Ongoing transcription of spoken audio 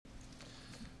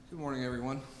Good morning,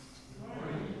 everyone.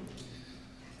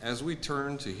 As we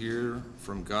turn to hear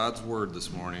from God's word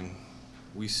this morning,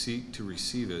 we seek to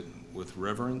receive it with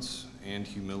reverence and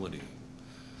humility.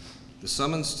 The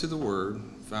summons to the word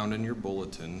found in your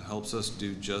bulletin helps us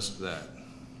do just that.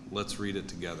 Let's read it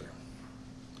together.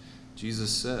 Jesus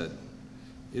said,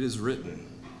 "It is written,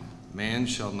 man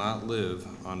shall not live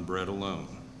on bread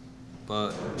alone,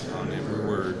 but on every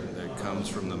word that comes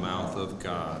from the mouth of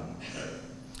God."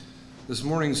 This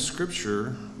morning's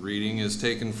scripture reading is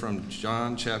taken from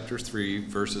John chapter 3,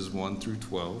 verses 1 through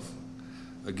 12.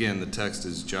 Again, the text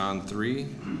is John 3,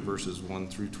 verses 1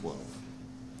 through 12.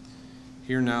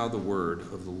 Hear now the word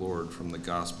of the Lord from the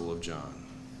Gospel of John.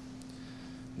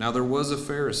 Now there was a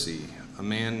Pharisee, a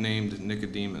man named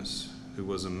Nicodemus, who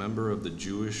was a member of the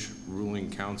Jewish ruling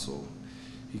council.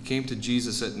 He came to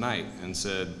Jesus at night and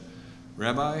said,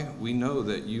 "Rabbi, we know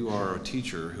that you are a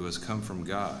teacher who has come from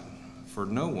God. For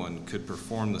no one could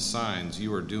perform the signs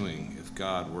you are doing if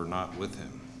God were not with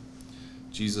him."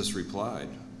 Jesus replied,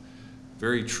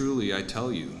 "Very truly I tell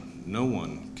you, no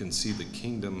one can see the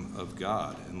kingdom of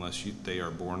God unless they are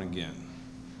born again."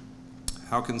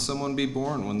 "How can someone be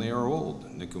born when they are old?"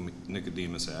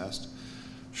 Nicodemus asked.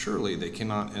 "Surely they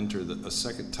cannot enter a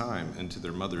second time into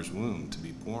their mother's womb to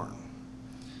be born."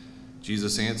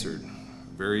 Jesus answered,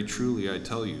 "Very truly I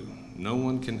tell you, no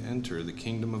one can enter the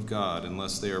kingdom of God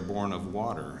unless they are born of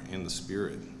water and the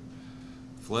Spirit.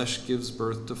 Flesh gives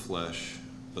birth to flesh,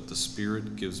 but the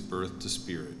Spirit gives birth to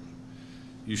spirit.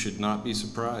 You should not be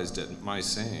surprised at my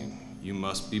saying, 'You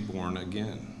must be born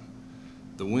again.'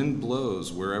 The wind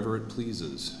blows wherever it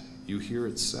pleases. You hear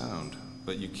its sound,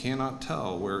 but you cannot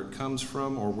tell where it comes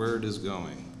from or where it is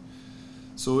going.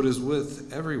 So it is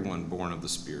with everyone born of the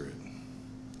Spirit."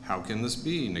 "How can this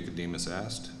be?" Nicodemus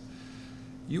asked.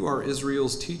 "You are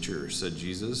Israel's teacher," said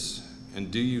Jesus,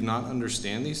 "and do you not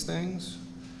understand these things?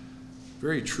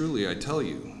 Very truly I tell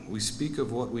you, we speak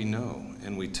of what we know,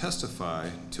 and we testify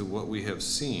to what we have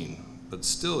seen, but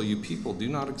still you people do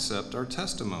not accept our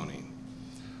testimony.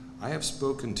 I have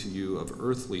spoken to you of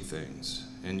earthly things,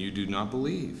 and you do not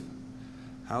believe.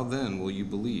 How then will you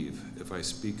believe if I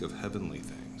speak of heavenly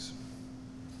things?"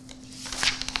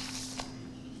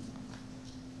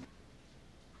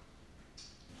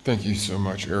 Thank you so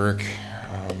much, Eric.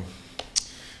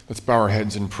 Let's bow our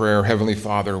heads in prayer. Heavenly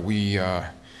Father, we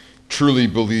truly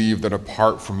believe that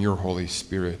apart from your Holy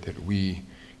Spirit that we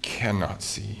cannot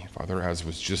see. Father, as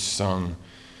was just sung,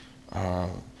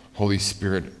 Holy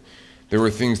Spirit, there are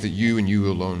things that you and you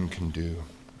alone can do.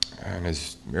 And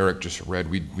as Eric just read,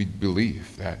 we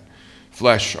believe that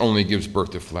flesh only gives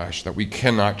birth to flesh, that we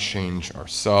cannot change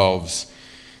ourselves,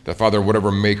 that, Father,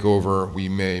 whatever makeover we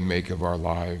may make of our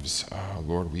lives,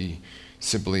 Lord, we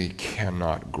simply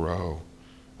cannot grow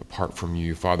apart from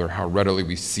you. Father, how readily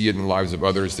we see it in the lives of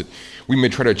others, that we may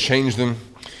try to change them,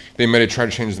 they may try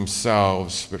to change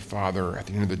themselves, but Father, at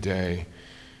the end of the day,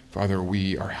 Father,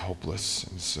 we are helpless.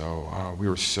 And so we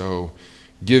are so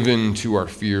given to our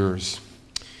fears,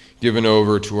 given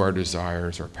over to our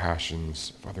desires, our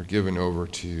passions, Father, given over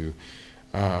to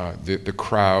the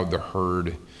crowd, the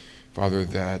herd, Father,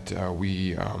 that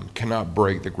we cannot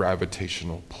break the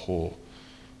gravitational pull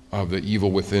of the evil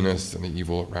within us and the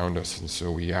evil around us. And so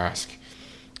we ask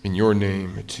in your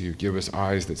name to give us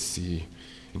eyes that see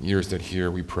and ears that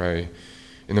hear, we pray,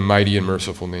 in the mighty and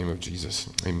merciful name of Jesus.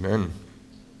 Amen.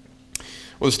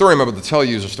 Well, the story I'm about to tell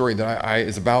you is a story that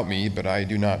is about me, but I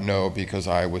do not know because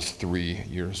I was 3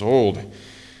 years old.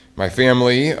 My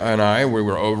family and I, we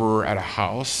were over at a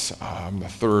house, the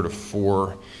third of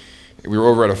 4. We were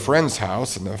over at a friend's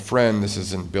house, and the friend, this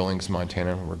is in Billings,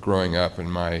 Montana, where we're growing up,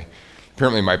 and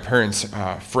apparently my parents'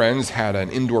 friends had an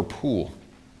indoor pool.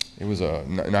 It was a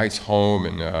nice home,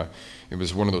 and it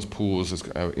was one of those pools that's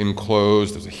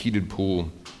enclosed. There's a heated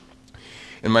pool.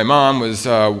 And my mom was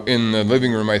in the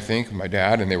living room, I think, with my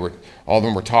dad, and all of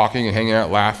them were talking and hanging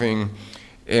out, laughing.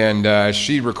 And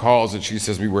she recalls that she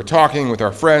says, "We were talking with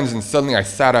our friends, and suddenly I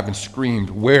sat up and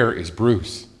screamed, 'Where is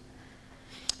Bruce?'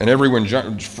 And everyone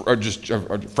just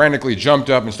frantically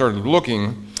jumped up and started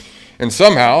looking. And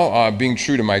somehow, being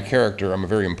true to my character, I'm a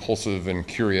very impulsive and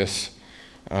curious.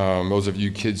 Those of you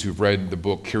kids who've read the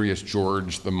book Curious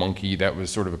George, the monkey, that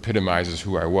was sort of epitomizes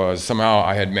who I was. Somehow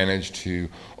I had managed to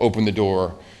open the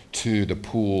door to the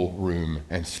pool room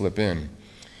and slip in.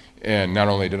 And not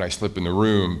only did I slip in the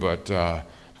room, but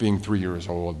being 3 years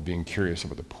old, being curious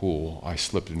about the pool, I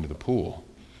slipped into the pool.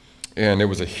 And it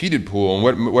was a heated pool,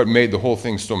 and what made the whole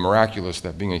thing so miraculous,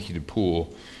 that being a heated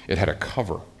pool, it had a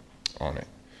cover on it.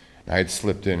 And I had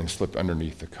slipped in and slipped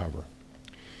underneath the cover.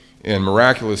 And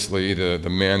miraculously, the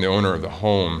man, the owner of the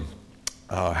home,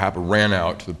 ran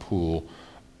out to the pool,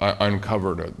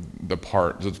 uncovered the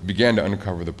part, so began to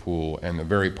uncover the pool, and the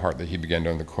very part that he began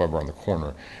to uncover on the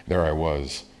corner, there I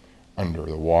was under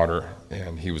the water,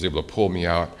 and he was able to pull me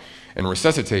out and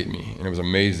resuscitate me, and it was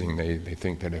amazing. They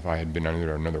think that if I had been under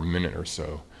there another minute or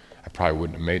so, I probably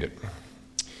wouldn't have made it.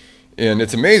 And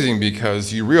it's amazing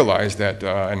because you realize that,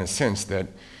 in a sense, that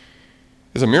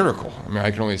it's a miracle. I mean,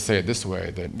 I can only say it this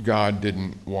way, that God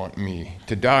didn't want me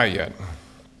to die yet.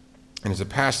 And as a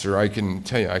pastor, I can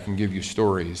tell you, I can give you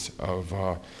stories of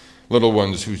little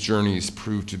ones whose journeys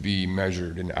proved to be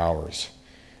measured in hours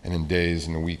and in days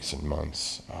and weeks and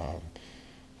months.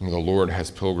 The Lord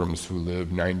has pilgrims who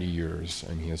live 90 years,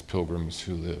 and he has pilgrims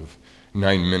who live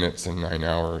 9 minutes and 9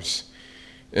 hours.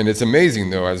 And it's amazing,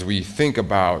 though, as we think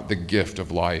about the gift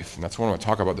of life, and that's what I want to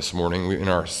talk about this morning. In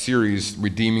our series,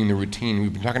 Redeeming the Routine,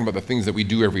 we've been talking about the things that we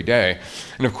do every day.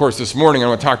 And of course, this morning, I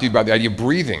want to talk to you about the idea of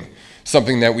breathing,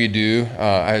 something that we do,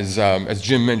 as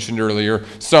Jim mentioned earlier,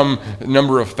 some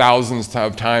number of thousands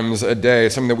of times a day,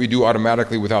 something that we do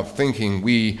automatically without thinking.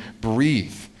 We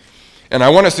breathe. And I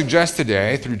want to suggest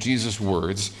today, through Jesus'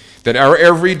 words, that our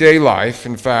everyday life,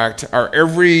 in fact, our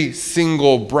every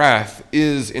single breath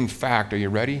is, in fact, are you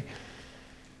ready?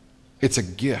 It's a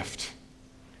gift.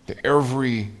 That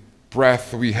every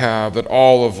breath we have, that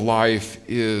all of life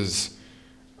is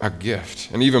a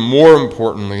gift. And even more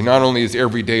importantly, not only is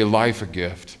everyday life a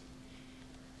gift,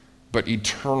 but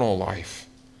eternal life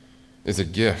is a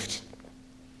gift.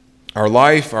 Our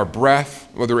life, our breath,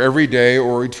 whether everyday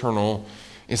or eternal,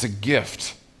 is a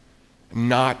gift,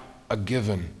 not a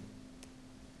given.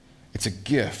 It's a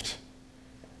gift,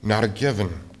 not a given.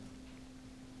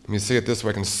 Let me say it this way.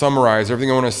 I can summarize everything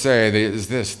I want to say is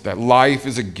this, that life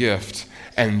is a gift,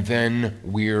 and then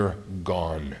we're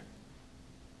gone.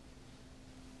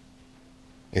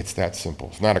 It's that simple.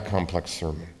 It's not a complex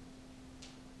sermon.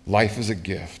 Life is a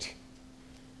gift,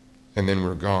 and then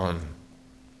we're gone.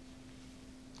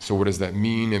 So what does that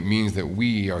mean? It means that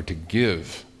we are to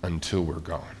give until we're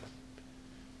gone.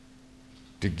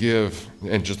 To give,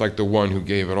 and just like the one who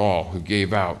gave it all, who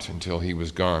gave out until he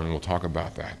was gone. We'll talk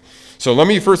about that. So let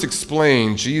me first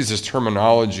explain Jesus'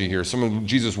 terminology here. Some of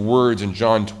Jesus' words in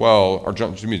John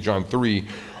 3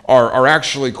 are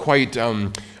actually quite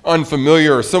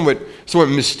unfamiliar or somewhat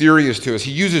mysterious to us.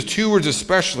 He uses two words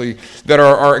especially that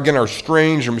are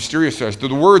strange or mysterious to us. The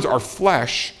words are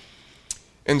flesh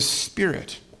and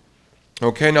spirit.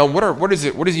 Okay, now what does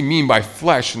he mean by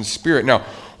flesh and spirit? Now,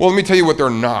 well, let me tell you what they're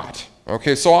not.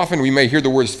 Okay, so often we may hear the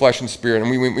words flesh and spirit,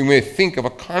 and we may think of a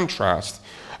contrast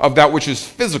of that which is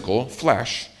physical,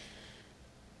 flesh,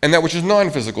 and that which is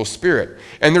non-physical, spirit.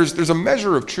 And there's a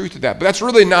measure of truth to that, but that's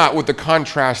really not what the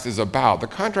contrast is about. The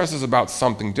contrast is about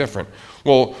something different.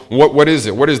 Well, what is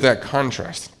it? What is that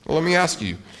contrast? Well, let me ask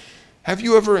you, let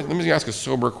me ask a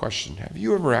sober question. Have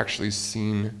you ever actually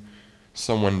seen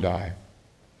someone die?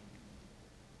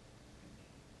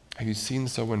 Have you seen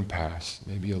someone pass?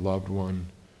 Maybe a loved one,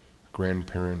 a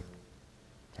grandparent,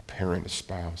 a parent, a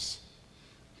spouse.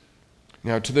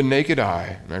 Now, to the naked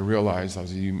eye, and I realize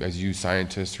as you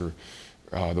scientists or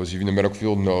those of you in the medical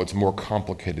field know, it's more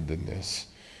complicated than this.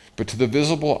 But to the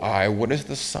visible eye, what is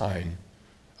the sign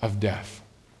of death?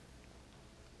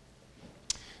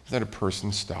 Is that a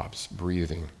person stops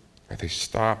breathing. Right? They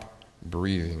stop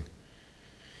breathing.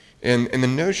 And the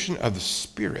notion of the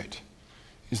spirit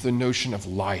is the notion of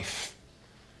life,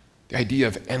 the idea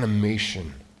of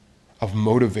animation, of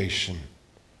motivation,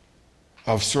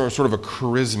 of sort of a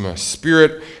charisma.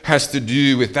 Spirit has to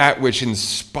do with that which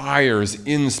inspires.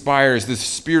 The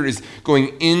spirit is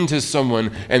going into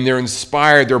someone and they're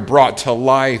inspired, they're brought to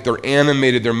life, they're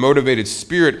animated, they're motivated.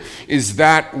 Spirit is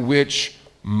that which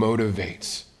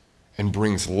motivates and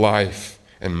brings life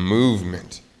and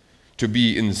movement. To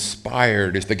be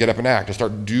inspired is to get up and act, to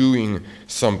start doing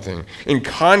something. In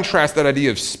contrast, that idea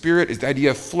of spirit is the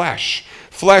idea of flesh.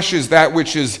 Flesh is that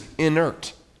which is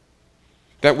inert,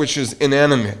 that which is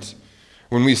inanimate.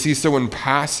 When we see someone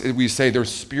pass, we say their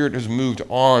spirit has moved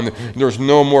on. There's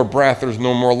no more breath, there's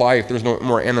no more life, there's no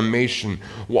more animation.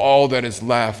 All that is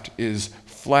left is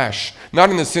flesh.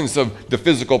 Not in the sense of the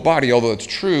physical body, although it's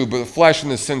true, but flesh in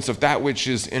the sense of that which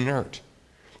is inert,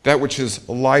 that which is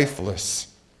lifeless.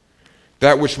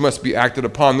 That which must be acted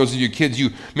upon. Those of you kids, you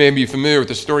may be familiar with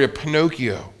the story of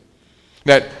Pinocchio.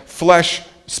 That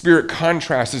flesh-spirit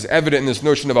contrast is evident in this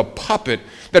notion of a puppet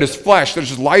that is flesh, that is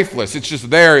just lifeless. It's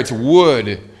just there, it's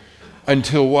wood,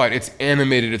 until what? It's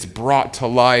animated, it's brought to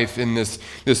life in this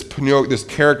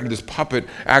character, this puppet,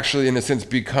 actually in a sense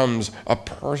becomes a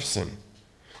person.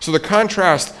 So the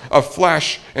contrast of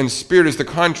flesh and spirit is the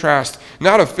contrast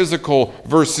not of physical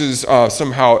versus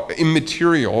somehow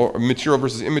immaterial, material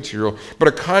versus immaterial, but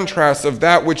a contrast of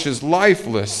that which is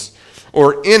lifeless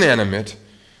or inanimate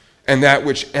and that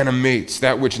which animates,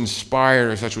 that which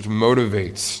inspires, that which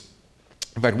motivates.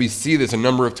 In fact, we see this a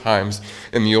number of times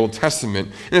in the Old Testament.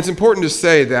 And it's important to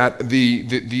say that the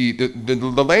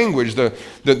language,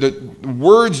 the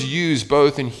words used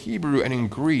both in Hebrew and in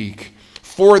Greek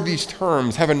for these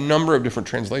terms have a number of different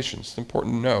translations. It's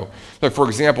important to know that, for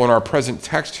example, in our present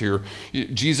text here,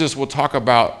 Jesus will talk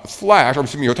about flesh, or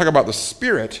he'll talk about the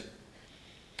spirit,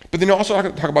 but then he'll also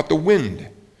talk about the wind.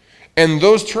 And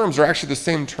those terms are actually the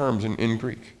same terms in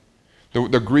Greek.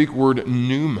 The Greek word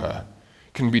pneuma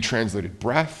can be translated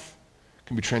breath,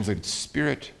 can be translated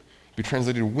spirit, can be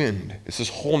translated wind. It's this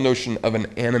whole notion of an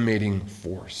animating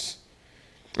force.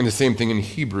 And the same thing in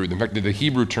Hebrew. In fact, the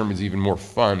Hebrew term is even more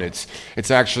fun. It's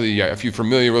actually, if you're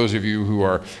familiar, those of you who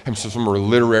have some sort of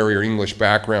literary or English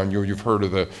background, you've heard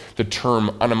of the term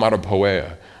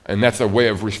onomatopoeia. And that's a way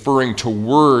of referring to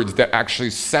words that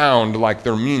actually sound like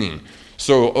their meaning.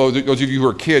 So those of you who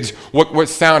are kids, what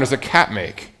sound does a cat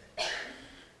make?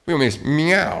 We only say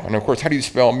meow. And of course, how do you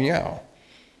spell meow?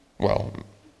 Well,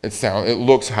 it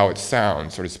looks how it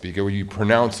sounds, so to speak. You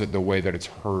pronounce it the way that it's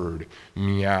heard,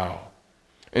 meow.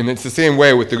 And it's the same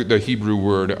way with the Hebrew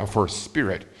word for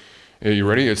spirit. Are you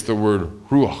ready? It's the word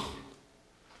ruach.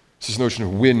 It's this notion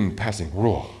of wind passing,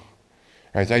 ruach.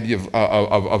 Right? It's the idea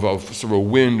of sort of a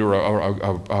wind or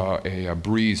a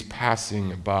breeze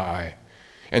passing by.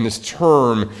 And this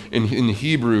term in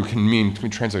Hebrew can be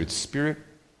translated spirit,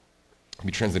 it can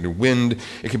be translated wind,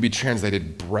 it can be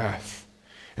translated breath.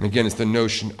 And again, it's the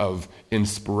notion of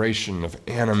inspiration, of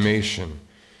animation.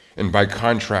 And by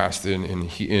contrast,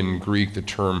 in Greek, the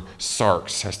term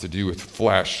sarx has to do with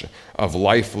flesh, of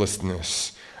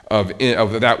lifelessness, of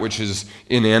that which is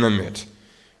inanimate.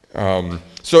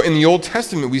 So in the Old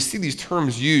Testament, we see these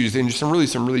terms used in some really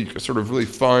sort of really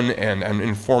fun and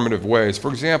informative ways. For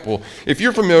example, if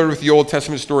you're familiar with the Old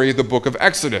Testament story of the book of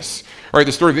Exodus, right,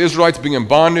 the story of the Israelites being in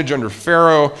bondage under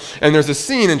Pharaoh, and there's a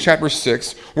scene in chapter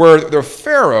 6 where the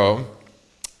Pharaoh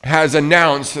has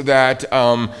announced that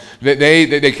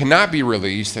they cannot be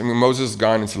released. I mean, Moses has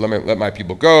gone and said, let my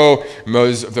people go.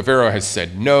 The Pharaoh has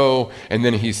said no. And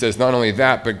then he says, not only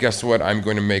that, but guess what? I'm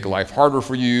going to make life harder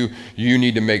for you. You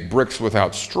need to make bricks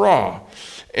without straw.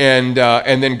 And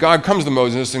then God comes to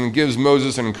Moses and gives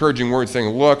Moses an encouraging word saying,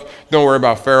 look, don't worry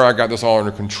about Pharaoh. I got this all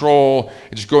under control.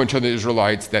 Just go and tell the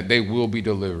Israelites that they will be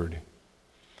delivered.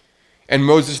 And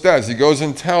Moses does. He goes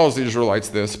and tells the Israelites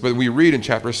this, but we read in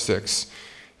chapter 6,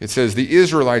 it says, the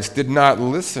Israelites did not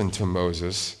listen to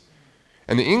Moses.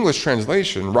 And the English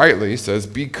translation rightly says,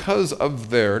 because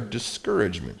of their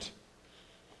discouragement.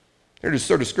 They're just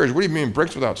so discouraged. What do you mean,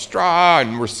 bricks without straw?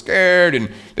 And we're scared.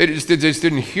 And they just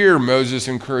didn't hear Moses'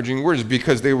 encouraging words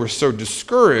because they were so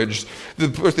discouraged.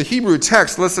 The Hebrew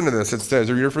text, listen to this. It says,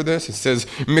 are you ready for this? It says,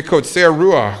 mikotzei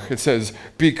ruach. It says,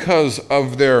 because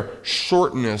of their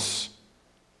shortness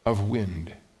of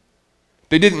wind.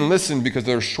 They didn't listen because of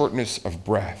their shortness of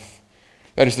breath.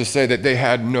 That is to say that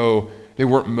they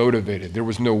weren't motivated. There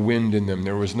was no wind in them.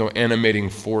 There was no animating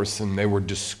force, and they were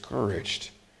discouraged.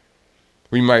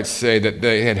 We might say that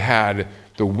they had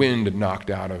the wind knocked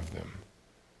out of them,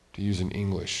 to use an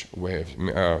English way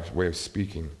of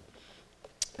speaking.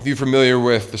 If you're familiar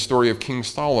with the story of King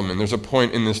Solomon, there's a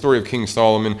point in the story of King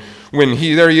Solomon when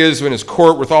there he is in his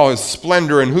court with all his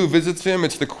splendor, and who visits him?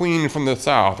 It's the queen from the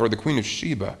south, or the queen of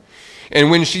Sheba. And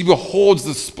when she beholds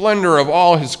the splendor of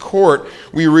all his court,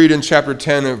 we read in chapter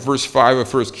 10 of verse 5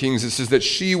 of 1 Kings, it says that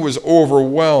she was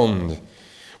overwhelmed,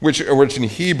 which in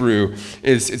Hebrew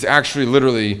it's actually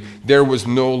literally, there was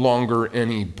no longer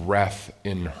any breath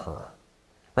in her.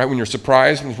 Right? When you're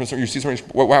surprised, when you see something,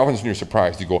 what happens when you're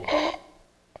surprised? You go, oh!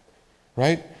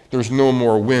 Right? There's no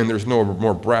more wind, there's no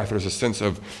more breath. There's a sense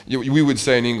of, we would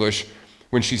say in English,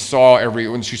 when she saw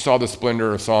the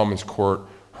splendor of Solomon's court,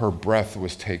 her breath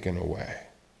was taken away.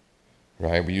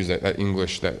 Right? We use that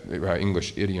English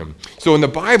idiom. So in the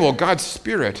Bible, God's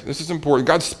Spirit, this is important,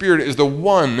 God's Spirit is the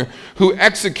one who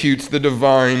executes the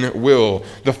divine will.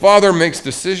 The Father makes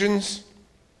decisions,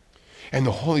 and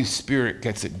the Holy Spirit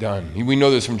gets it done. We know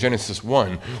this from Genesis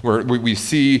 1, where we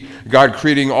see God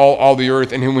creating all the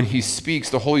earth, and then when he speaks,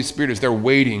 the Holy Spirit is there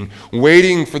waiting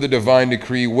for the divine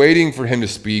decree, waiting for him to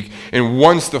speak. And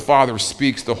once the Father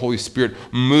speaks, the Holy Spirit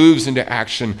moves into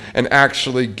action and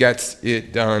actually gets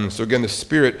it done. So again, the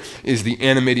Spirit is the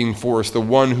animating force, the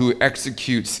one who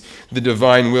executes the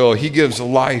divine will. He gives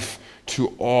life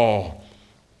to all.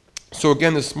 So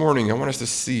again, this morning, I want us to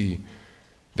see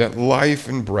that life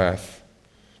and breath,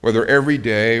 whether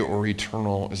everyday or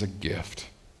eternal, is a gift,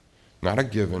 not a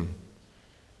given,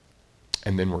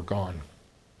 and then we're gone.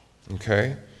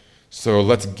 Okay? So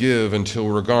let's give until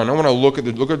we're gone. I want to look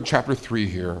at chapter 3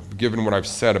 here, given what I've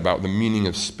said about the meaning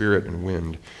of spirit and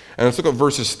wind. And let's look at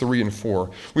verses 3 and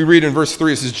 4. We read in verse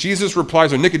 3, it says, Jesus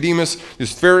replies, when Nicodemus,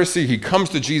 this Pharisee, he comes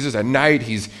to Jesus at night.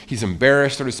 He's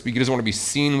embarrassed, so to speak. He doesn't want to be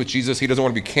seen with Jesus. He doesn't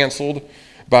want to be canceled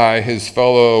by his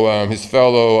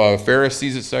fellow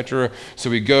Pharisees, etc. So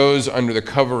he goes under the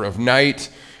cover of night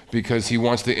because he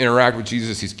wants to interact with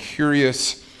Jesus. He's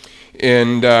curious.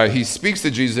 And he speaks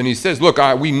to Jesus and he says, look,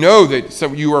 we know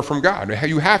that you are from God.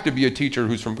 You have to be a teacher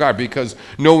who's from God because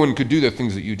no one could do the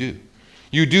things that you do.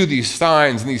 You do these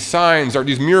signs, and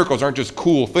these miracles aren't just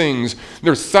cool things.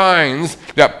 They're signs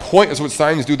that point, that's what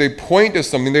signs do. They point to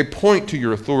something. They point to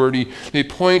your authority. They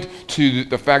point to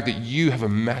the fact that you have a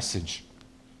message.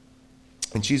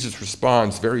 And Jesus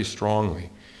responds very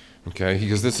strongly. Okay,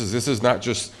 because this is not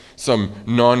just some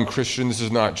non-Christian. This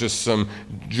is not just some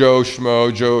Joe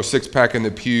Schmo, Joe six-pack in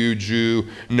the pew Jew.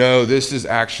 No, this is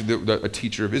actually a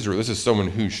teacher of Israel. This is someone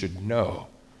who should know,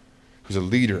 who's a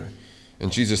leader.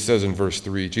 And Jesus says in verse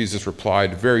 3, Jesus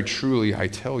replied, very truly I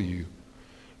tell you,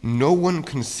 no one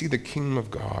can see the kingdom of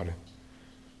God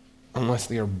unless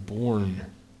they are born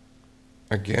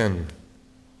again.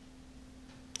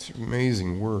 It's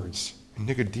amazing words. And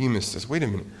Nicodemus says, wait a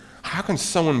minute. How can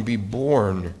someone be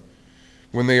born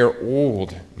when they are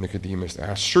old? Nicodemus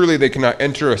asked. Surely they cannot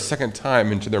enter a second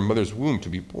time into their mother's womb to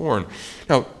be born.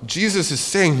 Now, Jesus is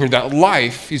saying here that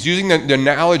life, he's using the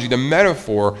analogy, the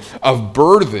metaphor of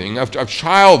birthing, of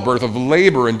childbirth, of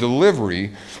labor and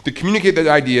delivery to communicate that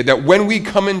idea that when we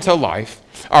come into life,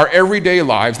 our everyday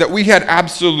lives, that we had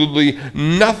absolutely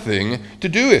nothing to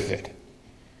do with it.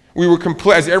 We were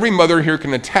as every mother here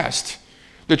can attest,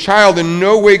 the child in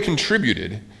no way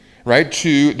contributed, right,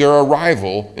 to their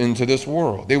arrival into this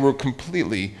world. They were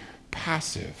completely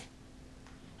passive.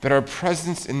 That our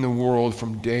presence in the world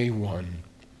from day one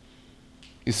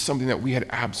is something that we had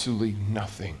absolutely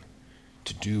nothing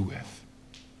to do with.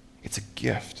 It's a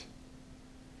gift.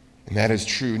 And that is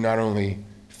true not only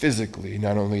physically,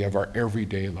 not only of our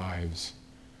everyday lives,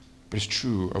 but it's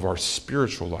true of our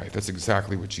spiritual life. That's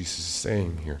exactly what Jesus is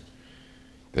saying here.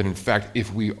 That in fact,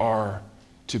 if we are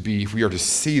to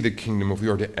see the kingdom, if we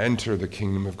are to enter the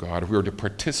kingdom of God, if we are to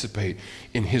participate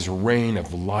in his reign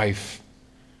of life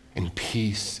and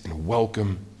peace and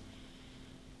welcome,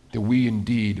 that we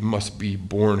indeed must be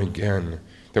born again,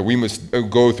 that we must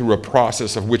go through a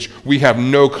process of which we have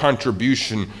no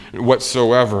contribution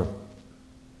whatsoever.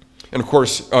 And of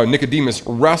course, Nicodemus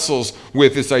wrestles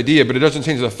with this idea, but it doesn't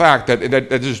change the fact that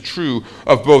is true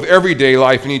of both everyday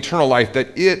life and eternal life, that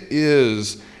it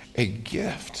is a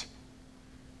gift.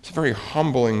 It's a very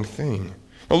humbling thing.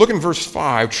 Now look in verse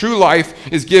 5. True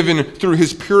life is given through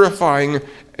his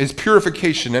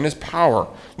purification and his power.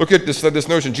 Look at this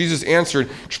notion. Jesus answered,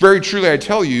 very truly I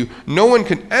tell you, no one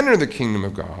can enter the kingdom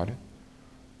of God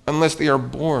unless they are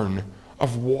born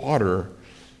of water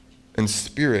and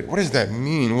spirit. What does that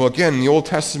mean? Well, again, the Old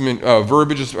Testament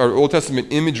verbiage, or Old Testament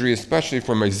imagery, especially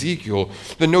from Ezekiel,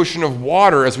 the notion of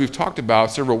water, as we've talked about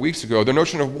several weeks ago, the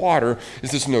notion of water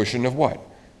is this notion of what?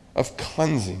 Of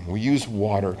cleansing. We use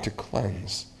water to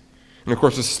cleanse. And of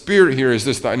course, the Spirit here is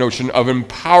this notion of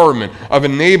empowerment, of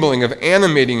enabling, of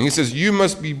animating. He says, you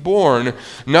must be born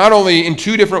not only in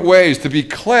two different ways, to be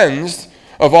cleansed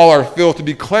of all our filth, to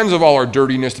be cleansed of all our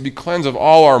dirtiness, to be cleansed of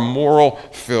all our moral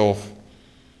filth,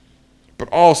 but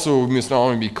also we must not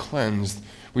only be cleansed,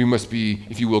 we must be,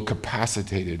 if you will,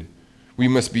 capacitated. We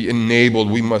must be enabled.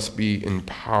 We must be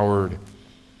empowered.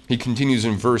 He continues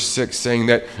in verse 6 saying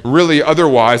that really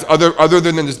otherwise, other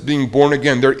than just being born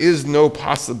again, there is no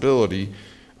possibility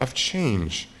of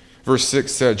change. Verse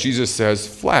 6 says, Jesus says,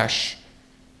 flesh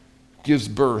gives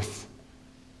birth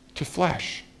to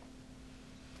flesh,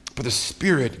 but the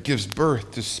Spirit gives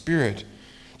birth to spirit.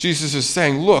 Jesus is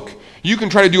saying, look, you can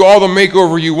try to do all the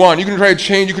makeover you want. You can try to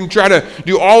change. You can try to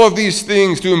do all of these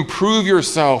things to improve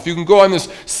yourself. You can go on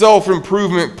this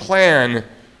self-improvement plan.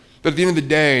 But at the end of the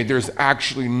day, there's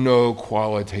actually no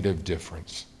qualitative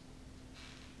difference.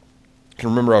 I can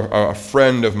remember a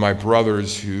friend of my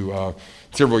brother's who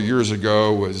several years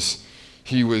ago was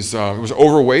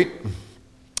overweight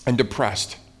and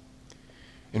depressed.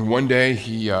 And one day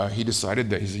he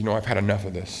decided that I've had enough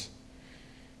of this.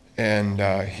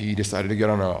 And he decided to get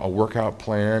on a workout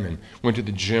plan and went to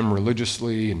the gym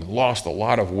religiously and lost a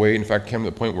lot of weight. In fact, came to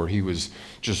the point where he was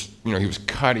just, he was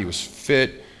cut, he was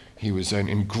fit. He was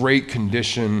in great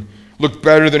condition, looked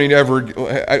better than he'd ever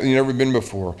been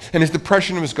before. And his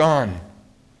depression was gone.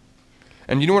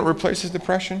 And you know what replaced his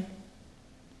depression?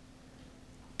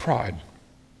 Pride.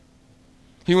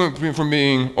 He went from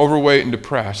being overweight and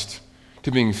depressed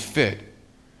to being fit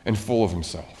and full of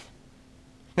himself.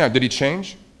 Now, did he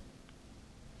change?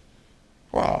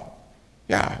 Well,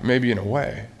 yeah, maybe in a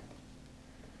way.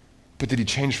 But did he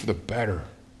change for the better?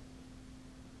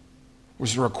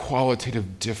 Was there a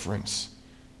qualitative difference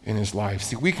in his life?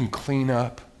 See, we can clean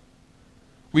up.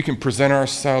 We can present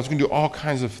ourselves. We can do all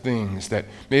kinds of things that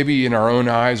maybe in our own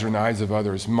eyes or in the eyes of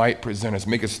others might present us,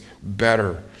 make us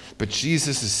better. But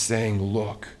Jesus is saying,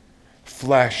 look,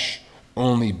 flesh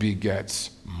only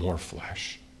begets more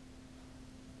flesh.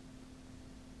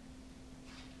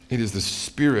 It is the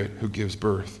Spirit who gives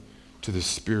birth to the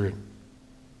Spirit.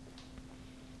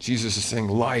 Jesus is saying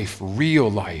life,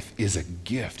 real life, is a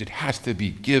gift. It has to be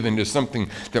given to something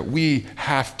that we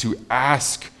have to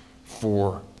ask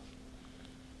for.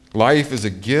 Life is a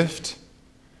gift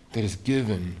that is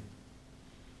given,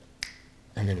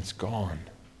 and then it's gone.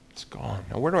 It's gone.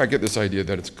 Now, where do I get this idea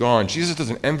that it's gone? Jesus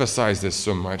doesn't emphasize this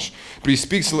so much, but he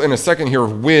speaks in a second here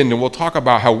of wind, and we'll talk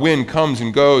about how wind comes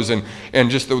and goes and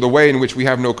just the way in which we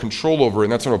have no control over it,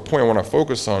 and that's sort of a point I want to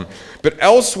focus on. But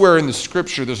elsewhere in the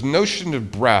Scripture, this notion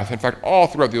of breath, in fact, all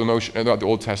throughout the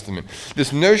Old Testament,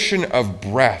 this notion of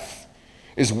breath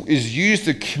is used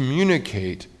to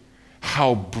communicate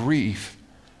how brief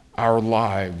our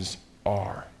lives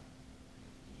are.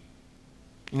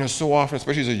 You know, so often,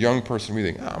 especially as a young person, we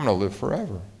think, I'm going to live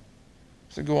forever.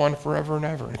 It's going to go on forever and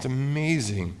ever. And it's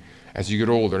amazing as you get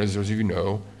older, as those of you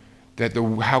know, that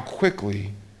how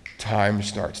quickly time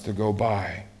starts to go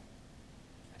by.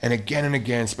 And again,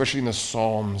 especially in the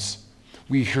Psalms,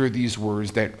 we hear these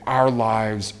words that our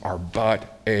lives are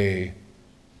but a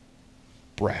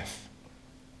breath.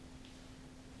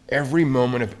 Every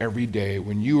moment of every day,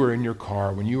 when you are in your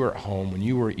car, when you are at home, when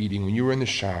you are eating, when you are in the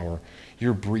shower,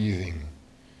 you're breathing.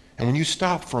 And when you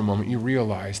stop for a moment, you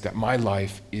realize that my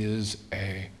life is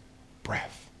a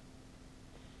breath.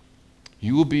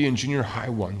 You will be in junior high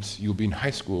once. You'll be in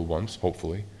high school once,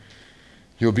 hopefully.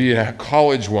 You'll be in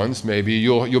college once, maybe.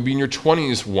 You'll be in your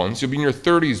 20s once. You'll be in your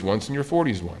 30s once and your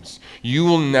 40s once. You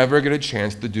will never get a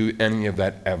chance to do any of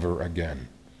that ever again.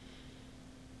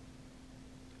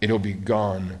 It'll be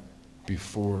gone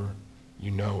before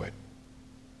you know it.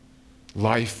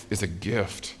 Life is a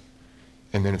gift,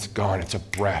 and then it's gone. It's a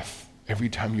breath. Every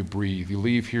time you breathe, you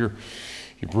leave here,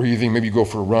 you're breathing, maybe you go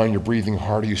for a run, you're breathing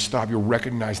harder, you stop, you'll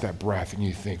recognize that breath, and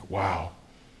you think, wow,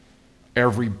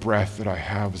 every breath that I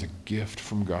have is a gift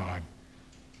from God.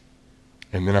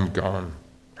 And then I'm gone.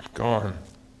 I'm gone.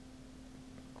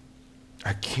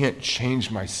 I can't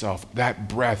change myself. That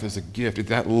breath is a gift.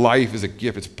 That life is a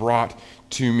gift. It's brought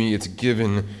to me. It's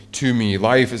given to me.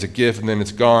 Life is a gift, and then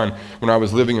it's gone. When I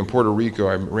was living in Puerto Rico,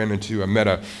 I met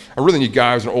a really neat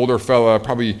guy. He was an older fella,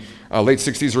 probably late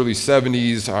 60s, early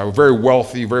 70s, very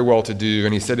wealthy, very well-to-do.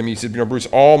 And he said to me, Bruce,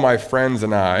 all my friends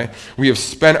and I, we have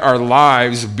spent our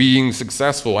lives being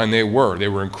successful. And they were. They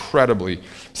were incredibly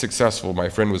successful. My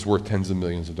friend was worth tens of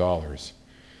millions of dollars.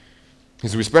 He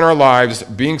said, we spent our lives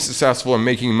being successful and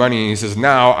making money. And he says,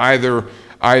 now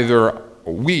either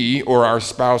we or our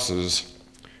spouses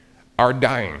are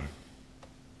dying.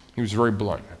 He was very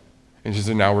blunt. And he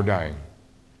said, now we're dying.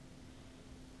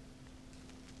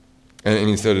 And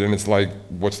he said, and it's like,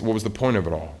 what was the point of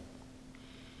it all?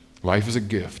 Life is a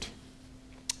gift,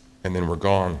 and then we're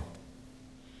gone.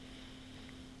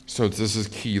 So this is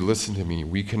key. Listen to me.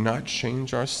 We cannot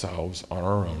change ourselves on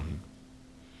our own,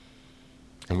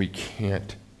 and we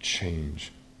can't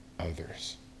change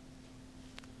others.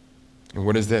 And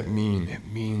what does that mean? It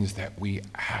means that we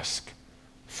ask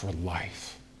for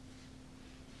life.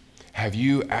 Have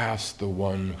you asked the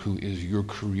one who is your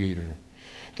creator,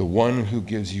 the one who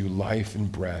gives you life and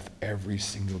breath every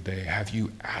single day? Have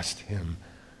you asked him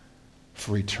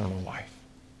for eternal life?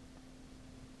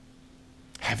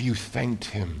 Have you thanked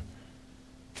him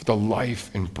for the life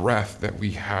and breath that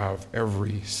we have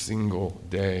every single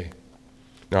day?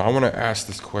 Now, I want to ask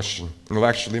this question. Well,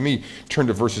 actually, let me turn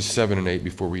to verses 7 and 8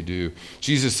 before we do.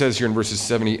 Jesus says here in verses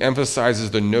 7, he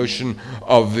emphasizes the notion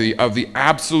of the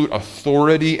absolute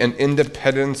authority and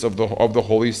independence of the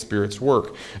Holy Spirit's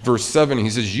work. Verse 7, he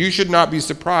says, you should not be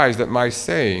surprised at my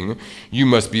saying, you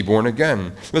must be born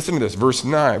again. Listen to this, verse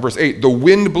 8, the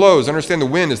wind blows. Understand the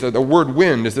wind is that the word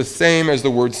wind is the same as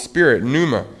the word spirit,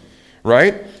 pneuma,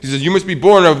 right? He says, you must be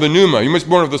born of the pneuma. You must be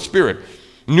born of the Spirit.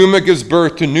 Pneuma gives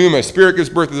birth to pneuma. Spirit gives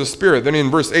birth to the Spirit. Then in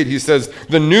verse 8 he says,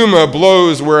 the pneuma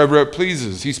blows wherever it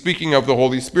pleases. He's speaking of the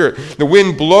Holy Spirit. The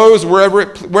wind blows wherever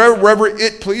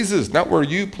it pleases. Not where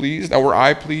you please, not where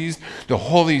I please. The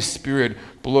Holy Spirit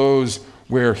blows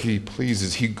where he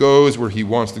pleases. He goes where he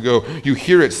wants to go. You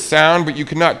hear its sound, but you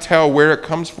cannot tell where it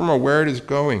comes from or where it is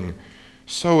going.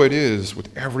 So it is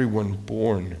with everyone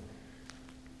born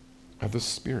of the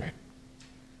Spirit.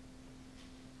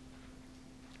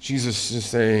 Jesus is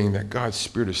saying that God's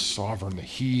Spirit is sovereign, that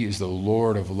he is the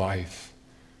Lord of life,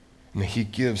 and that he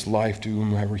gives life to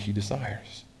whomever he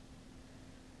desires.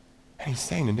 And he's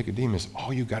saying to Nicodemus,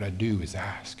 all you got to do is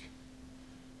ask.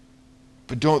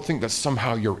 But don't think that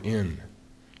somehow you're in.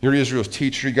 You're Israel's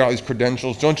teacher, you got all these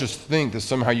credentials. Don't just think that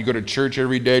somehow you go to church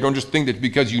every day. Don't just think that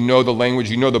because you know the language,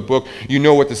 you know the book, you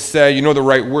know what to say, you know the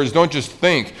right words. Don't just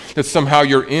think that somehow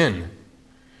you're in.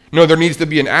 No, there needs to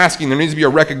be an asking. There needs to be a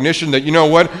recognition that, you know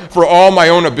what, for all my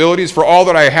own abilities, for all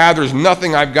that I have, there's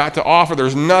nothing I've got to offer.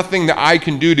 There's nothing that I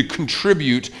can do to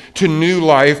contribute to new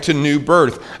life, to new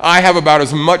birth. I have about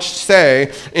as much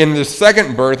say in the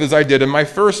second birth as I did in my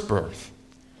first birth.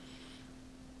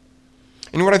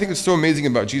 And what I think is so amazing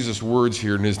about Jesus' words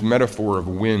here and his metaphor of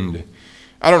wind,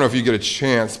 I don't know if you get a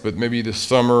chance, but maybe this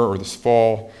summer or this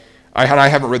fall, I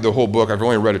haven't read the whole book. I've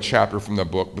only read a chapter from the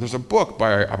book. But there's a book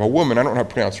by a woman. I don't know how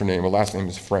to pronounce her name. Her last name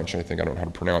is French, I think. I don't know how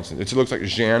to pronounce it. It looks like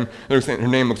Jeanne. Her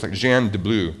name looks like Jeanne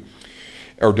Deblis,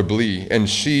 or Deblis. And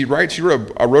she wrote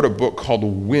a book called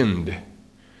Wind,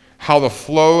 How the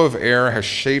Flow of Air Has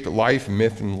Shaped Life,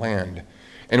 Myth, and Land.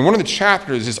 And one of the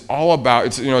chapters is all about,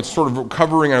 it's sort of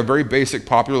covering at a very basic,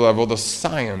 popular level, the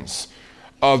science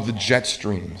of the jet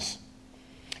streams.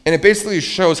 And it basically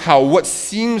shows how what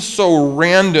seems so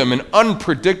random and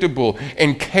unpredictable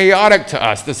and chaotic to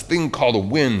us, this thing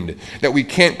called wind that we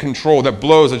can't control, that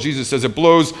blows, as Jesus says, it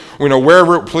blows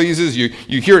wherever it pleases. You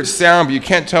hear its sound, but you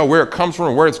can't tell where it comes from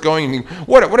or where it's going. You think,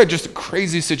 what a just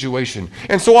crazy situation.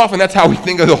 And so often that's how we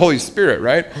think of the Holy Spirit,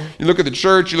 right? You look at the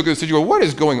church, you look at the situation, what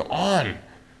is going on?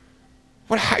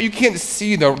 You can't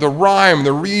see the rhyme,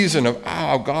 the reason of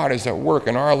how God is at work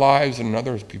in our lives and in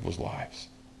other people's lives.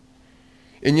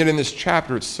 And yet in this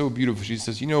chapter, it's so beautiful. She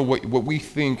says, what we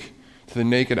think to the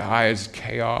naked eye is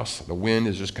chaos. The wind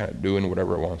is just kind of doing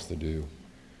whatever it wants to do.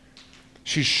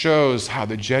 She shows how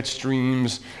the jet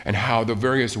streams and how the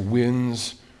various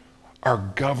winds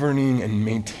are governing and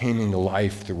maintaining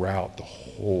life throughout the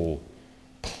whole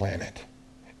planet.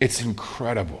 It's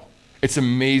incredible. It's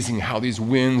amazing how these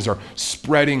winds are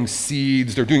spreading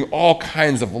seeds. They're doing all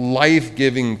kinds of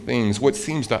life-giving things. What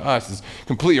seems to us is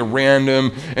completely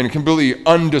random and completely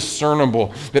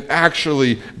undiscernible, that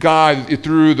actually God,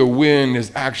 through the wind,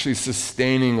 is actually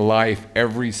sustaining life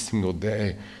every single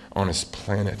day on his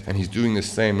planet. And he's doing the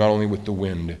same not only with the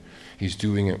wind, he's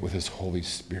doing it with his Holy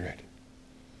Spirit.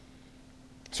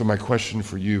 So my question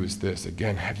for you is this.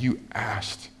 Again, have you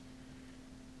asked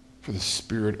for the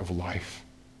Spirit of life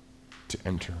to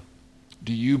enter?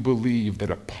 Do you believe that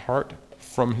apart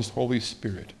from his Holy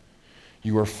Spirit,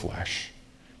 you are flesh,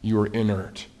 you are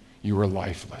inert, you are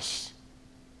lifeless?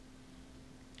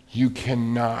 You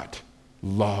cannot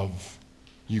love,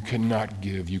 you cannot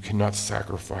give, you cannot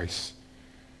sacrifice,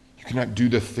 you cannot do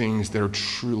the things that are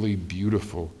truly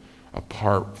beautiful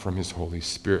apart from his Holy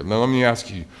Spirit. Now let me ask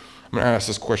you, I'm going to ask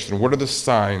this question. What are the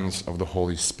signs of the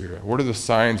Holy Spirit? What are the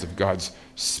signs of God's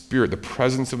Spirit, the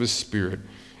presence of his Spirit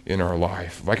in our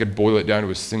life? If I could boil it down to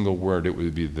a single word, it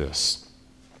would be this.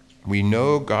 We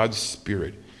know God's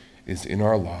Spirit is in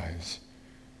our lives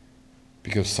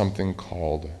because something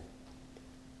called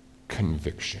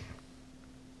conviction.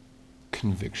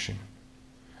 Conviction.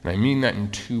 And I mean that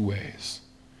in two ways.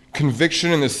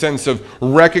 Conviction in the sense of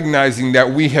recognizing that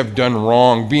we have done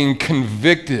wrong, being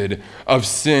convicted of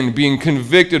sin, being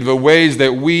convicted of the ways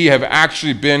that we have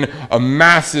actually been a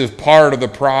massive part of the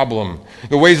problem,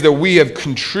 the ways that we have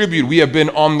contributed, we have been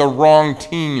on the wrong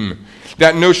team.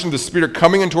 That notion of the Spirit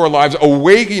coming into our lives,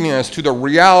 awakening us to the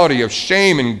reality of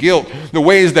shame and guilt, the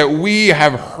ways that we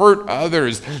have hurt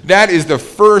others, that is the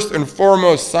first and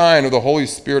foremost sign of the Holy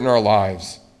Spirit in our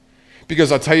lives.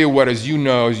 Because I'll tell you what, as you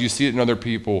know, as you see it in other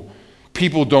people,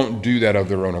 people don't do that of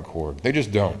their own accord. They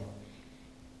just don't.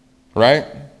 Right?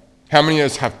 How many of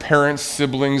us have parents,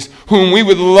 siblings, whom we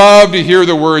would love to hear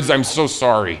the words, "I'm so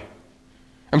sorry.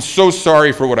 I'm so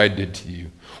sorry for what I did to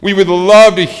you." We would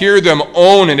love to hear them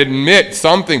own and admit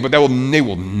something, but they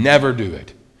will never do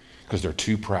it because they're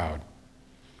too proud.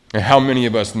 And how many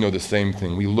of us know the same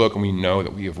thing? We look and we know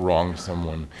that we have wronged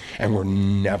someone, and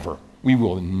we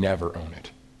will never own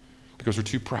it. Because we're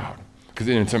too proud. Because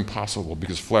it's impossible.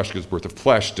 Because flesh gives birth. The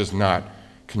flesh does not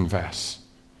confess.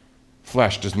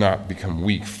 Flesh does not become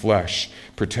weak. Flesh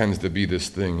pretends to be this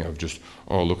thing of just,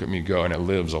 oh, look at me go, and it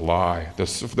lives a lie. The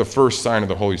first sign of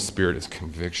the Holy Spirit is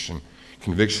conviction.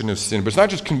 Conviction of sin. But it's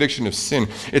not just conviction of sin.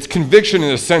 It's conviction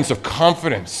in a sense of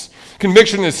confidence.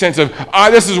 Conviction in the sense of,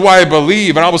 this is why I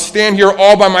believe, and I will stand here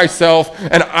all by myself,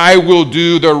 and I will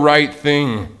do the right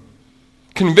thing.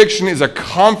 Conviction is a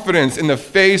confidence in the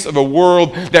face of a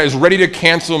world that is ready to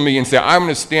cancel me and say, I'm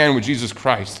going to stand with Jesus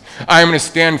Christ. I'm going to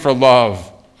stand for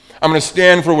love. I'm going to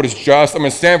stand for what is just. I'm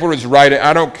going to stand for what is right.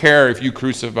 I don't care if you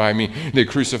crucify me. They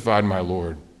crucified my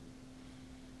Lord.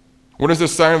 What is the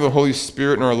sign of the Holy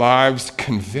Spirit in our lives?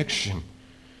 Conviction.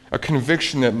 A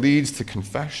conviction that leads to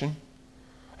confession.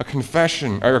 A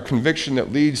confession or a conviction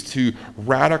that leads to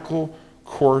radical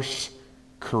course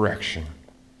correction.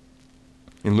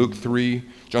 In Luke 3,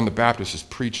 John the Baptist is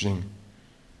preaching,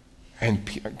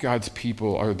 and God's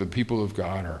people, or the people of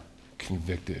God, are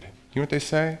convicted. You know what they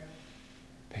say?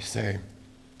 They say,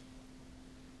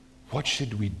 what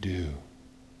should we do?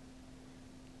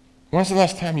 When's the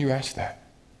last time you asked that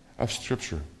of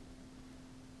Scripture,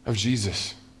 of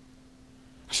Jesus?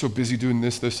 I'm so busy doing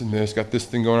this, and this, got this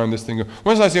thing going on, this thing going on.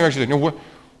 When's the last time you actually said, no,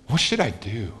 what should I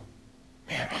do?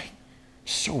 Man, I'm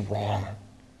so wrong,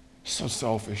 so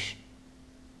selfish.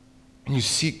 And you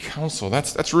seek counsel.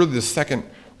 That's really the second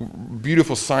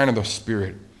beautiful sign of the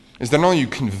Spirit, is that not only are you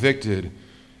convicted,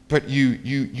 but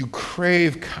you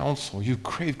crave counsel, you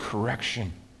crave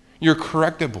correction. You're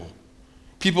correctable.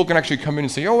 People can actually come in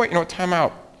and say, oh, wait, you know what, time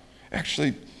out.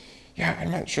 Actually, yeah,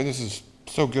 I'm not sure this is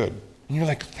so good. And you're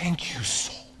like, thank you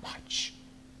so much.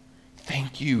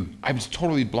 Thank you. I was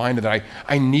totally blind to that.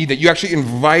 I need that. You actually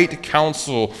invite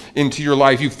counsel into your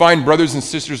life. You find brothers and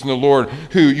sisters in the Lord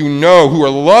who you know, who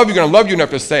are going to love you enough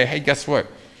to say, hey, guess what?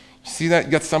 You see that?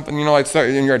 You got something, like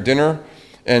you're at dinner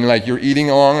and like you're eating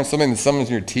along and something, and something's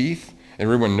in your teeth and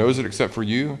everyone knows it except for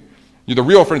you. You're the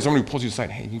real friend, somebody who pulls you aside,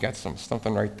 hey, you got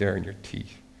something right there in your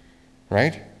teeth,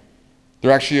 right?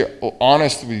 They're actually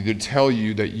honest with you to tell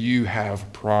you that you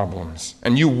have problems.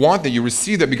 And you want that. You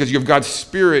receive that because you have God's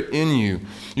Spirit in you.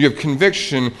 You have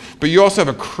conviction, but you also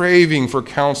have a craving for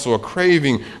counsel, a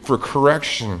craving for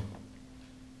correction.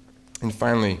 And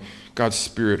finally, God's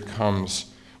Spirit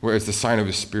comes, whereas the sign of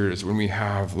His Spirit is when we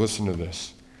have, listen to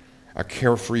this, a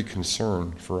carefree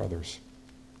concern for others.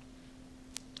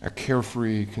 A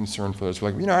carefree concern for others.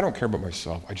 We're like, I don't care about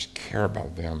myself. I just care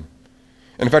about them.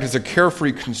 And in fact, it's a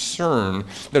carefree concern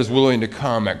that is willing to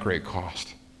come at great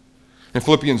cost. In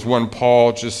Philippians 1,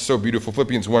 Paul, just so beautiful,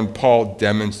 Philippians 1, Paul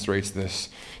demonstrates this.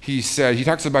 He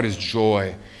talks about his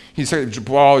joy. Here's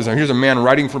a man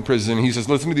writing from prison. He says,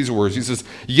 listen to these words. He says,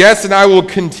 yes, and I will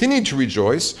continue to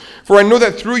rejoice, for I know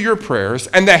that through your prayers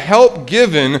and the help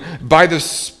given by the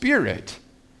Spirit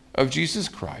of Jesus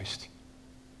Christ,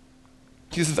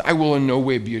 he says, I will in no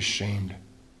way be ashamed.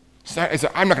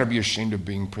 I'm not going to be ashamed of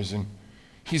being in prison.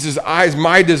 He says,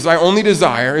 my only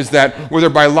desire is that whether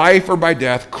by life or by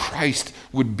death, Christ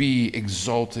would be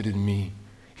exalted in me.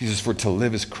 He says, for to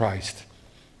live is Christ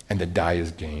and to die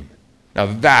is gain. Now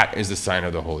that is the sign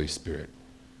of the Holy Spirit.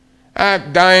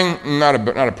 Dying, not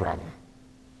a problem.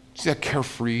 See how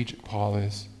carefree Paul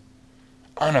is?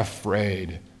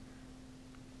 Unafraid.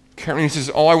 He says,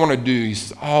 all I want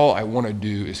to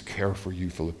do is care for you,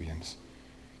 Philippians.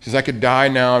 He says, I could die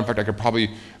now. In fact, I could probably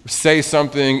say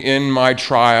something in my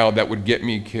trial that would get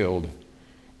me killed.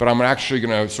 But I'm actually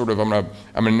going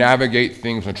to navigate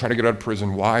things. I'm going to try to get out of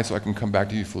prison. Why? So I can come back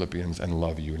to you, Philippians, and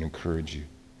love you and encourage you.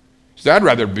 He says, I'd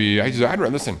rather be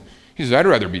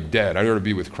dead. I'd rather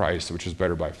be with Christ, which is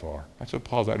better by far. That's what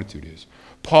Paul's attitude is.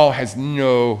 Paul has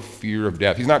no fear of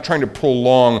death. He's not trying to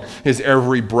prolong his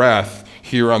every breath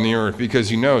here on the earth because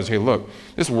he knows, hey, look,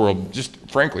 this world,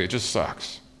 frankly, it just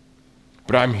sucks.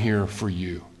 But I'm here for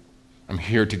you. I'm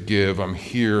here to give. I'm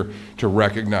here to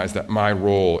recognize that my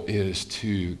role is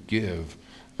to give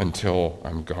until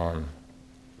I'm gone.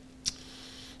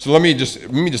 So let me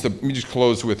just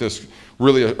close with this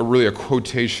really a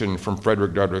quotation from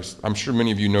Frederick Douglass. I'm sure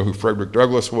many of you know who Frederick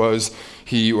Douglass was.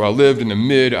 He lived in the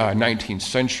mid-19th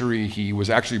century. He was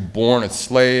actually born a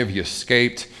slave. He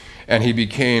escaped, and he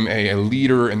became a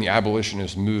leader in the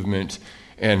abolitionist movement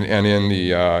and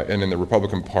in the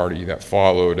Republican Party that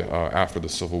followed after the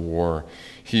Civil War.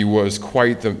 He was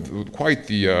quite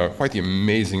the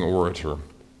amazing orator.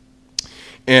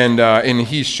 And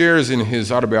he shares in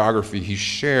his autobiography, he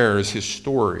shares his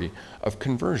story of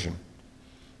conversion.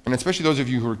 And especially those of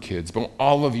you who are kids, but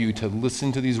all of you to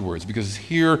listen to these words, because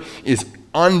here is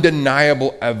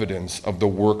undeniable evidence of the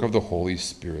work of the Holy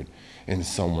Spirit in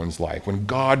someone's life. When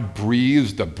God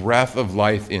breathes the breath of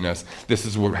life in us, this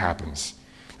is what happens.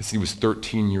 He was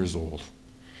 13 years old.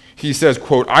 He says,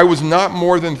 quote, I was not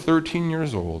more than 13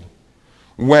 years old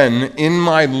when, in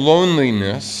my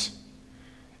loneliness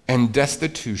and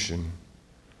destitution,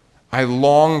 I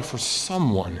longed for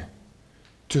someone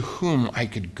to whom I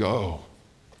could go.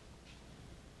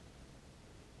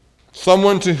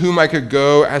 someone to whom I could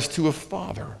go as to a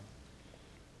father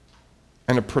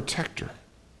and a protector.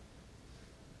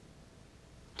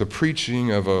 The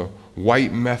preaching of a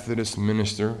white Methodist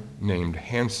minister named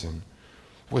Hanson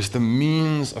was the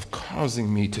means of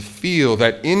causing me to feel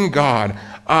that in God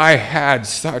I had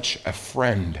such a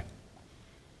friend.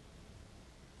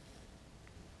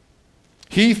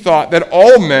 He thought that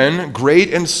all men,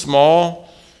 great and small,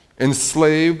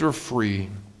 enslaved or free,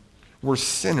 were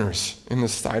sinners in the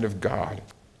sight of God,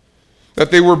 that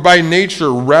they were by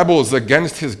nature rebels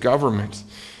against his government,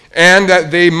 and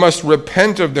that they must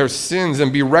repent of their sins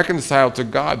and be reconciled to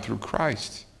God through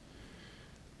Christ.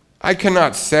 I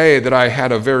cannot say that I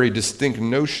had a very distinct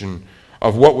notion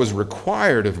of what was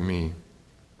required of me,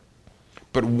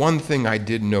 but one thing I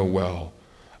did know well: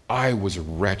 I was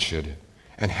wretched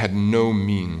and had no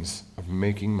means of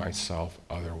making myself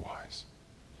otherwise.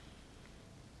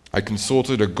 I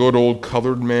consulted a good old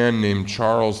colored man named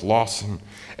Charles Lawson,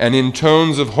 and in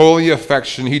tones of holy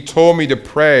affection, he told me to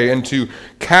pray and to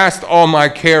cast all my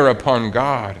care upon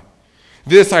God.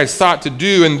 This I sought to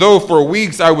do, and though for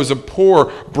weeks I was a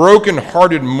poor,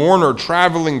 broken-hearted mourner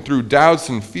traveling through doubts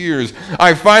and fears,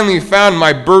 I finally found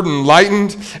my burden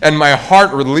lightened and my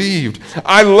heart relieved.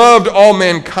 I loved all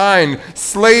mankind,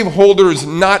 slaveholders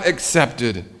not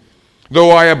excepted, though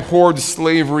I abhorred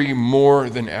slavery more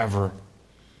than ever.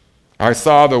 I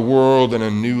saw the world in a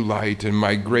new light, and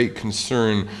my great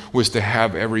concern was to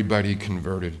have everybody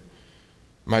converted.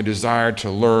 My desire to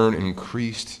learn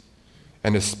increased,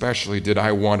 and especially did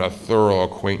I want a thorough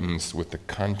acquaintance with the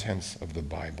contents of the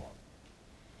Bible.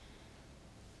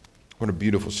 What a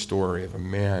beautiful story of a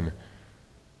man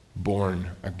born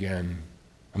again,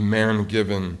 a man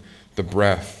given the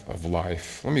breath of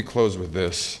life. Let me close with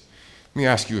this. Let me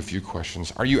ask you a few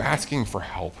questions. Are you asking for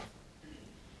help?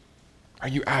 Are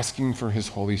you asking for his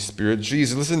Holy Spirit?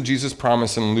 Listen to Jesus'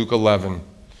 promise in Luke 11.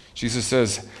 Jesus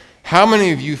says, "How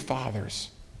many of you fathers,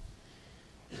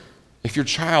 if your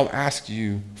child asks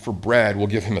you for bread, will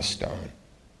give him a stone?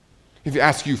 If he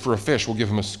asks you for a fish, will give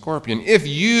him a scorpion? If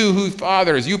you who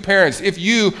fathers, you parents, if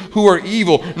you who are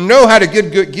evil know how to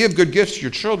give good gifts to your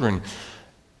children,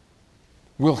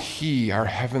 will he, our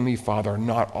heavenly Father,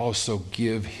 not also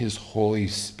give his Holy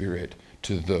Spirit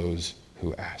to those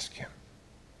who ask him?"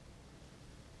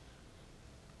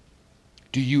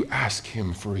 Do you ask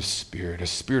him for his Spirit, a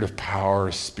spirit of power,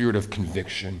 a spirit of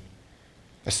conviction,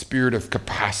 a spirit of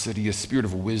capacity, a spirit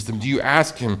of wisdom? Do you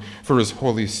ask him for his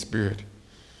Holy Spirit?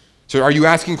 So are you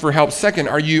asking for help? Second,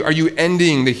 are you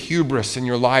ending the hubris in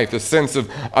your life, the sense of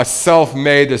a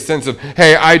self-made, the sense of,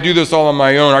 hey, I do this all on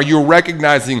my own? Are you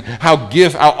recognizing how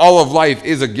all of life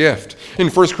is a gift? In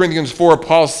 1 Corinthians 4,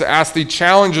 Paul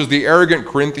challenges the arrogant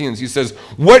Corinthians. He says,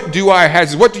 what do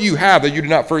you have that you did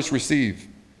not first receive?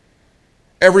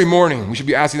 Every morning, we should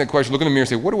be asking that question. Look in the mirror and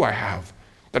say, what do I have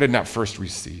that I did not first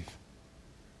receive?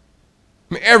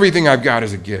 I mean, everything I've got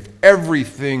is a gift.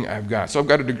 Everything I've got. So I've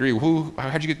got a degree.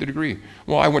 How'd you get the degree?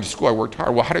 Well, I went to school. I worked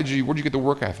hard. Well, where'd you get the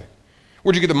work ethic?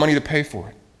 Where'd you get the money to pay for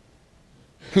it?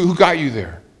 Who got you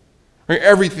there? Right?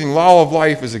 Everything, all of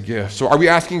life is a gift. So are we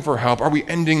asking for help? Are we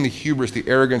ending the hubris, the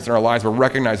arrogance in our lives? We're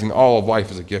recognizing all of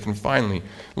life is a gift. And finally,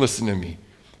 listen to me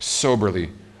soberly.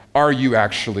 Are you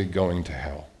actually going to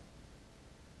hell?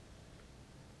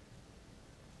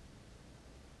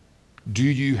 Do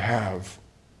you have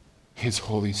his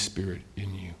Holy Spirit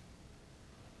in you?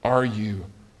 Are you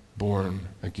born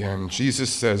again?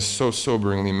 Jesus says so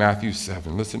soberingly, Matthew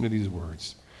 7, listen to these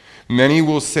words. Many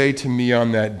will say to me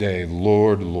on that day,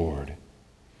 Lord, Lord,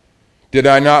 did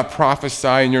I not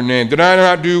prophesy in your name? Did I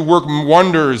not do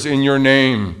wonders in your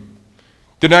name?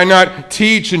 Did I not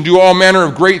teach and do all manner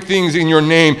of great things in your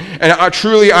name? And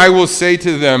truly I will say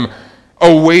to them,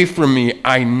 away from me,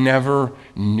 I never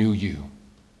knew you.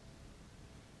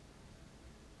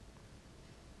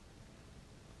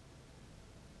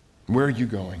 Where are you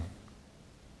going?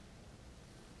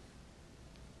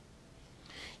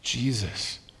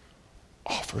 Jesus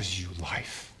offers you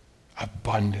life,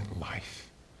 abundant life,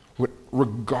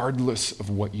 regardless of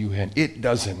what you had. It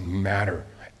doesn't matter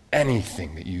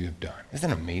anything that you have done. Isn't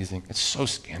that amazing? It's so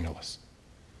scandalous.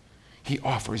 He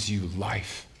offers you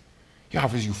life. He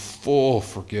offers you full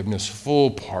forgiveness,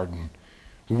 full pardon,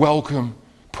 welcome,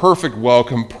 perfect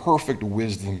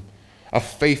wisdom, a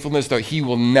faithfulness that he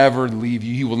will never leave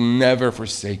you. He will never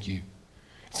forsake you.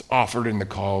 It's offered in the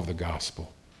call of the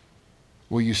gospel.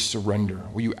 Will you surrender?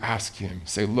 Will you ask him?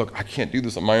 Say, look, I can't do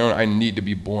this on my own. I need to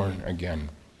be born again.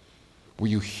 Will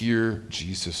you hear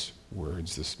Jesus'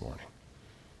 words this morning?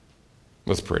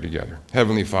 Let's pray together.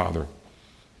 Heavenly Father,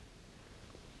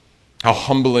 how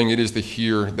humbling it is to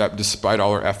hear that despite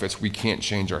all our efforts, we can't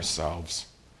change ourselves.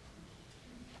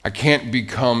 I can't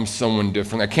become someone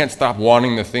different. I can't stop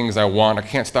wanting the things I want. I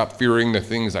can't stop fearing the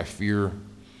things I fear. I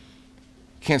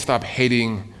can't stop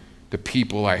hating the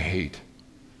people I hate.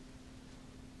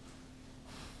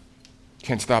 I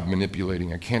can't stop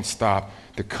manipulating. I can't stop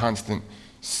the constant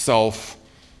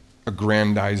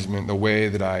self-aggrandizement, the way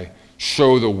that I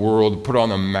show the world, put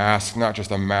on a mask, not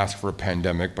just a mask for a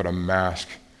pandemic, but a mask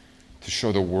to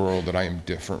show the world that I am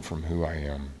different from who I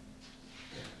am.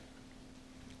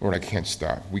 Lord, I can't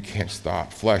stop. We can't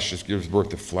stop. Flesh just gives birth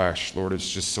to flesh. Lord,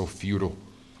 it's just so futile.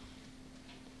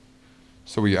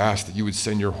 So we ask that you would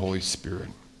send your Holy Spirit.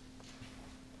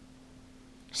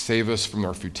 Save us from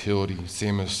our futility.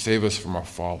 Save us from our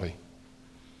folly.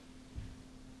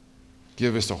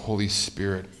 Give us a Holy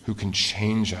Spirit who can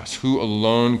change us, who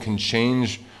alone can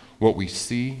change what we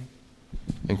see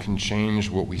and can change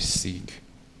what we seek.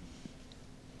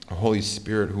 A Holy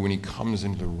Spirit who, when he comes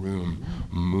into the room,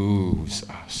 moves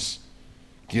us,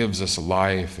 gives us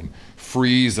life, and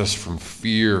frees us from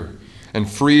fear, and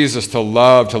frees us to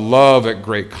love at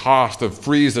great cost, and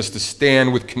frees us to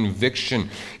stand with conviction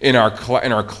in our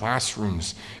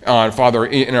classrooms, Father,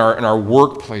 in our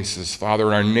workplaces, Father,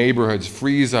 in our neighborhoods,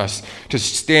 frees us to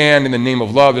stand in the name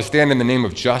of love, to stand in the name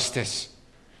of justice,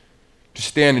 to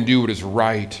stand and do what is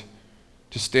right,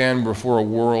 to stand before a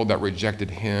world that rejected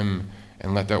him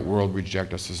and let that world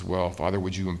reject us as well. Father,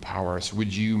 would you empower us?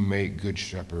 Would you make Good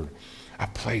Shepherd a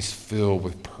place filled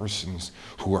with persons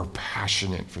who are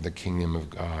passionate for the kingdom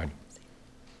of God,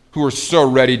 who are so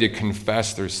ready to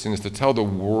confess their sins, to tell the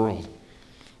world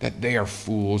that they are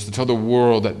fools, to tell the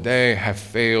world that they have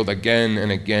failed again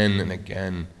and again and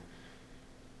again.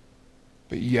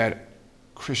 But yet,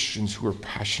 Christians who are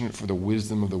passionate for the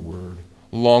wisdom of the word,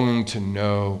 longing to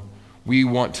know, we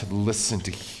want to listen, to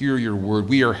hear your word.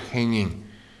 We are hanging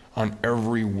on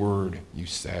every word you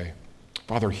say.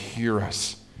 Father, hear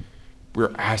us.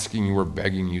 We're asking you, we're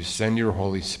begging you, send your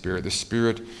Holy Spirit, the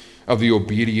Spirit of the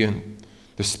obedient,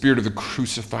 the Spirit of the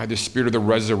crucified, the Spirit of the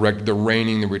resurrected, the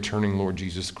reigning, the returning Lord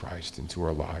Jesus Christ into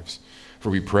our lives. For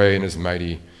we pray in his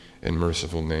mighty and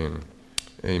merciful name.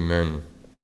 Amen.